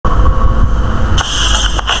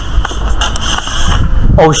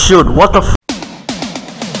Oh shoot, what the f.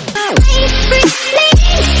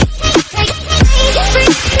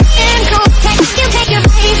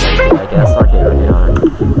 I guess,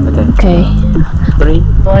 okay. 3,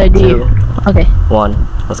 What do I do? 2, Okay. 1,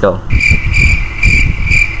 let's go.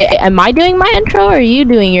 Am I doing my intro or are you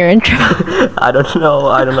doing your intro? I don't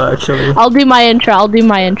know actually. I'll do my intro.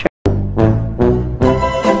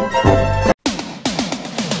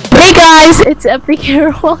 Hey guys, it's Epic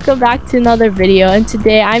here. Welcome back to another video, and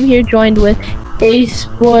today I'm here joined with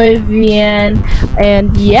AceBoyVN,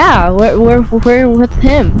 and yeah, we're with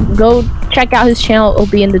him. Go check out his channel, it'll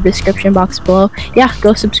be in the description box below. Yeah,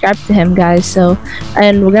 go subscribe to him, guys. So,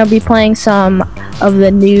 and we're gonna be playing some of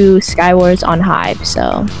the new Skywars on Hive,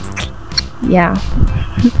 so yeah.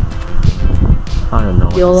 I don't know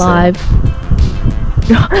what You're live.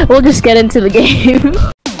 We'll just get into the game.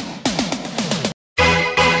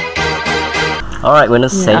 Alright, we're in the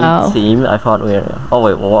same team. I thought we were. Oh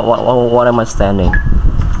wait, what am I standing?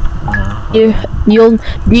 Do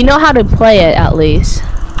you know how to play it at least?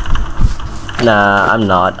 Nah, I'm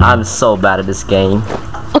not. I'm so bad at this game.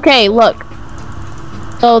 Okay, look.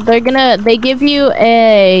 So they give you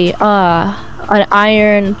a an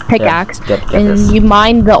iron pickaxe, get and this. you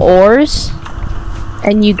mine the ores,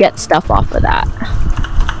 and you get stuff off of that.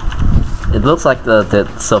 It looks like the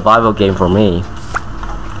survival game for me.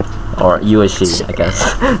 Or Yoshi, I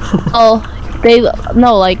guess. Oh,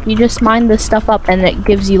 like you just mine this stuff up and it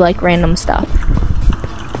gives you like random stuff.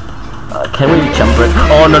 Can we jump it?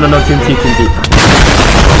 Oh no, TNT.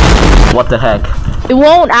 What the heck? It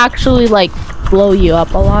won't actually like blow you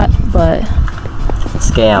up a lot, but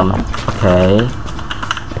Scam. Okay.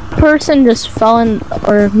 Person just fell in,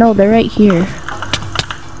 or no, they're right here.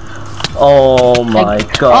 Oh my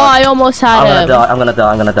god. Oh, I almost had him. I'm gonna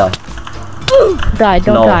die. Die,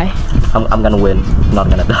 don't die. I'm gonna win. I'm not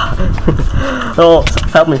gonna die. Oh,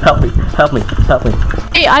 help me.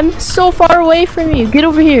 Hey, I'm so far away from you. Get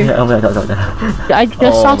over here. Yeah, oh my god. I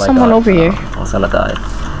just saw someone over here. I was gonna die.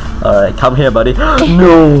 Alright, come here, buddy.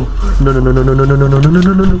 No.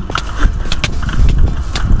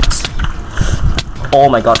 Oh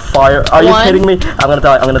my god, fire. Are you kidding me? I'm gonna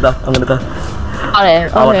die. I'm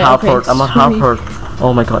half hurt.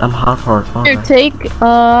 Oh my god, I'm half hurt. Oh, here, take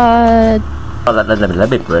let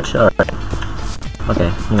me bridge. Alright. Okay,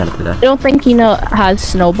 I'm gonna do that. I don't think he has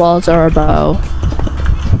snowballs or a bow.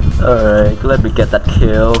 Alright, let me get that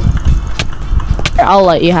kill. I'll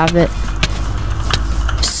let you have it.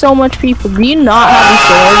 So much people. Do you not have a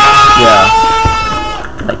sword?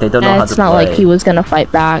 Yeah. Like they don't know how to play. It's not like he was gonna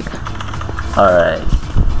fight back. Alright.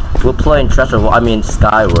 We're playing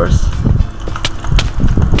Skywars.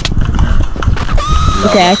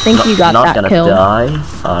 Okay, I think you got that kill. Not gonna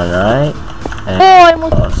die. Alright.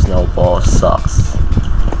 Snowball sucks.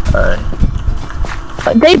 Alright.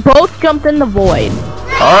 They both jumped in the void.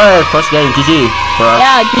 Alright, first game, GG.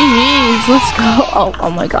 Yeah, GG's. Let's go. Oh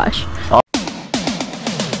my gosh.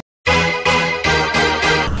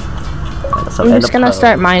 I'm just gonna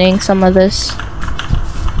start mining some of this.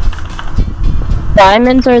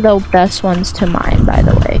 Diamonds are the best ones to mine, by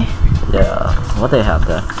the way. Yeah, what they have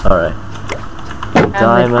there? Alright.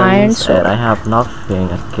 Diamonds, and I have nothing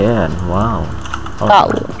again. Wow.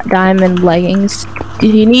 Got diamond leggings. Do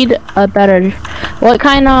you need a better? What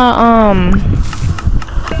kind of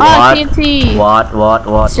TNT.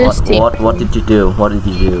 What did you do?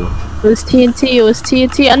 It was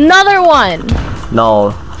TNT. Another one.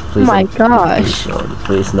 No. Please. Oh my gosh.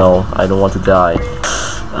 Please no. I don't want to die.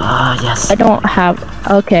 Yes. I don't have.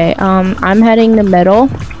 Okay. I'm heading the middle.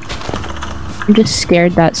 I'm just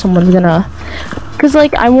scared that someone's gonna. Cause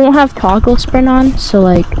like I won't have toggle sprint on, so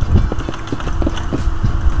like.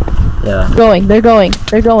 Yeah. They're going.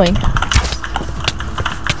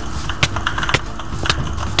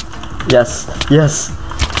 Yes.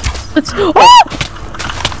 Let's. Oh!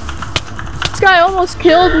 This guy almost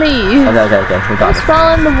killed me. Okay. We got it. Just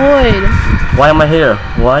fell in the void. Why am I here?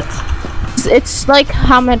 What? It's like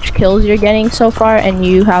how much kills you're getting so far, and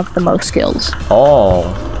you have the most kills.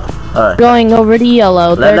 Oh. Alright. Going over to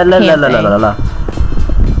yellow. They're camping.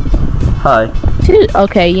 Hi.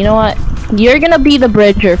 Okay, you know what? You're gonna be the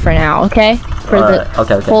bridger for now, okay? For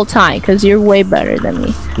the whole time, because you're way better than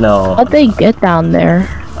me. No. How'd they get down there?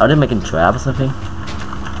 Are they making trap or something?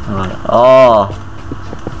 Oh.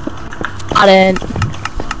 Got it.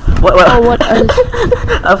 What? Oh, what?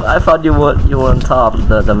 I thought you were on top.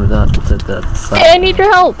 The Hey, I need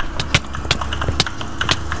your help.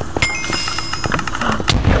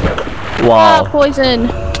 Wow. Poison.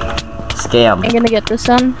 Scam. I'm gonna get this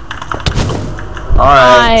done.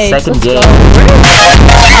 Alright, second game.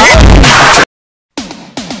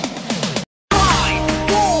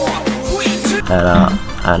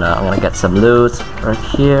 And I'm gonna get some loot right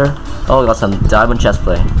here. Oh, we got some diamond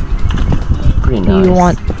chestplate. Pretty nice. You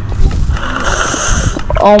want?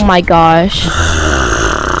 Oh my gosh.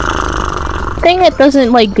 Thing it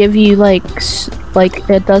doesn't like give you like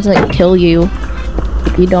it doesn't kill you.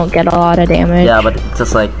 You don't get a lot of damage. Yeah, but it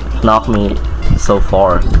just like knocked me so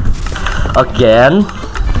far. Again?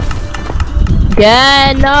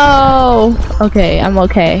 Yeah, no. Okay, I'm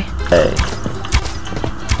okay. Hey.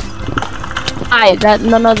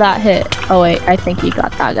 None of that hit. Oh wait, I think you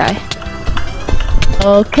got that guy.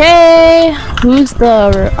 Okay, who's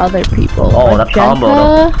the other people? Oh, that combo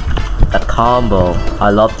though. That combo. I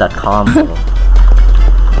love that combo.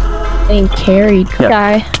 Getting carried,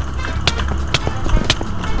 guy.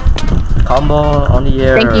 Combo on the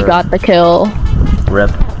air. I think you got the kill.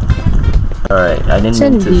 Rip. Alright, I didn't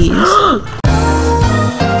mean to.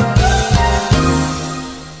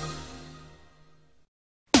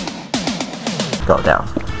 Go down.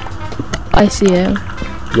 I see him.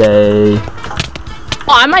 Yay.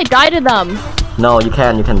 Oh, I might die to them. No, you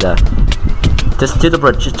can die. Just to the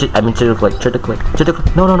bridge. I mean, to the click.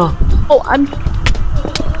 No. Oh, I'm.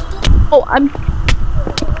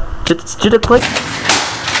 To the click.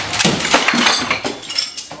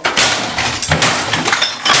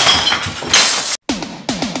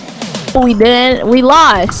 We didn't. We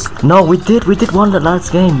lost. No, we did won the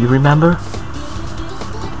last game. You remember?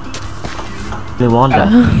 We won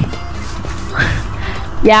that.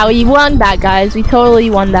 Yeah, we won that, guys. We totally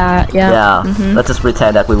won that. Yeah. Yeah. Let's just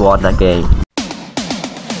pretend that we won that game.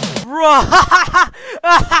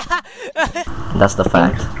 That's the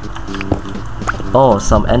fact. Oh,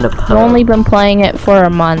 some ender pearl. I've only been playing it for a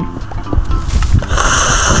month.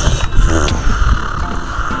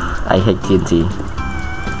 I hate TNT.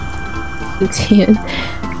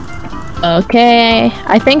 Okay,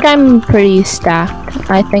 I think I'm pretty stacked.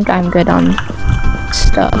 I think I'm good on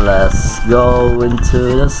stuff. Let's go into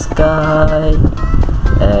the sky.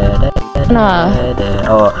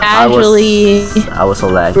 Oh, actually, I was so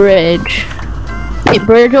lag. Bridge. Hey,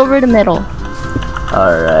 bridge over the middle.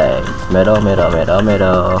 Alright, middle.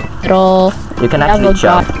 Middle. You can actually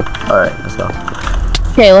jump. Alright, let's go.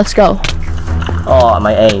 Okay, let's go. Oh,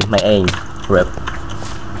 my aim. Rip.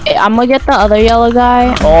 Hey, I'm gonna get the other yellow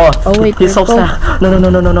guy. Oh wait, he's so sad. No.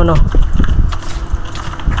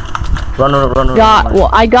 Run. Well,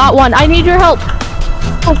 I got one. I need your help.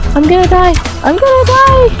 Oh, I'm gonna die. No,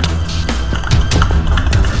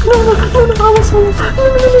 I was so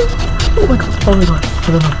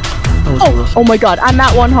Oh my god, I'm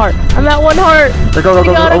at 1 heart. Go.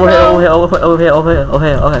 Over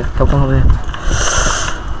here. Come over here.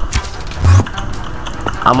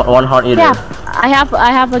 I'm at 1 heart either. Yeah. I have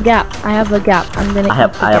a gap. I'm gonna. I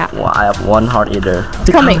have 1 heart either. It's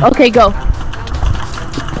coming. Okay, go.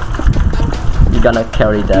 You're gonna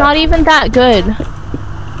carry that. Not even that good.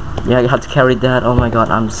 Yeah, you have to carry that. Oh my god,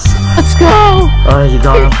 Let's go. Oh, you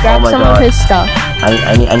got him. Grab Oh my some god. of his stuff.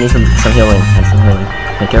 I need some healing.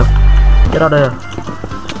 Thank you. Get out of here.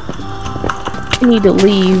 I need to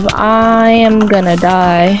leave. I am gonna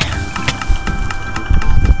die.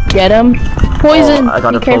 Get him. Poison. Oh, I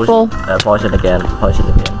got Be careful. Poison again. We're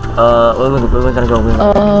gonna go.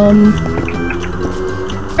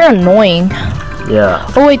 They're annoying. Yeah.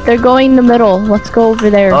 Oh wait, they're going in the middle. Let's go over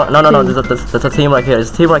there. Oh no. There's a team right here.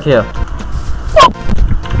 Oh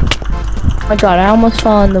my god, I almost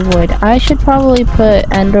fell in the void. I should probably put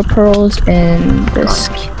ender pearls in this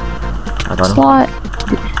slot.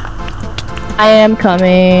 I am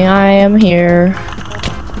coming. I am here.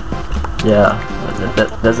 Yeah.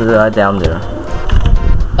 There's a guy down there.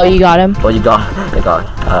 Oh, you got him? Oh, you got.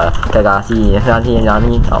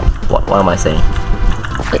 Oh, what am I saying?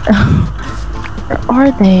 Where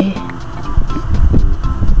are they?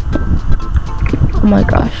 Oh my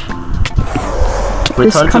gosh.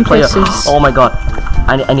 Return to player. Is... Oh my god.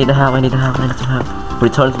 I need to have.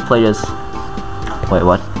 Return to players. Wait,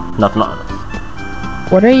 what? Not.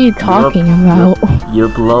 What are you talking about? You're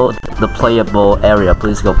below the playable area.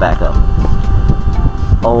 Please go back up.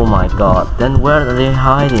 Oh my god. Then where are they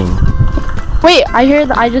hiding? Wait,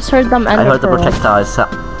 I just heard them ender I heard the pearl. projectiles.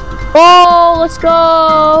 Oh, let's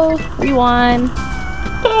go! We won.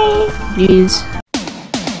 Jeez.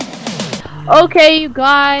 Okay, you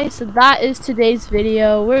guys, so that is today's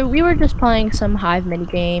video. We were just playing some Hive mini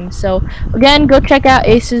games. So again, go check out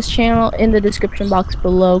Ace's channel in the description box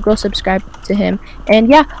below. Go subscribe to him. And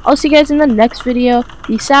yeah, I'll see you guys in the next video.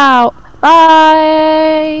 Peace out.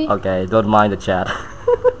 Bye. Okay, don't mind the chat.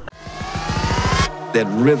 That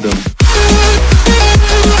rhythm.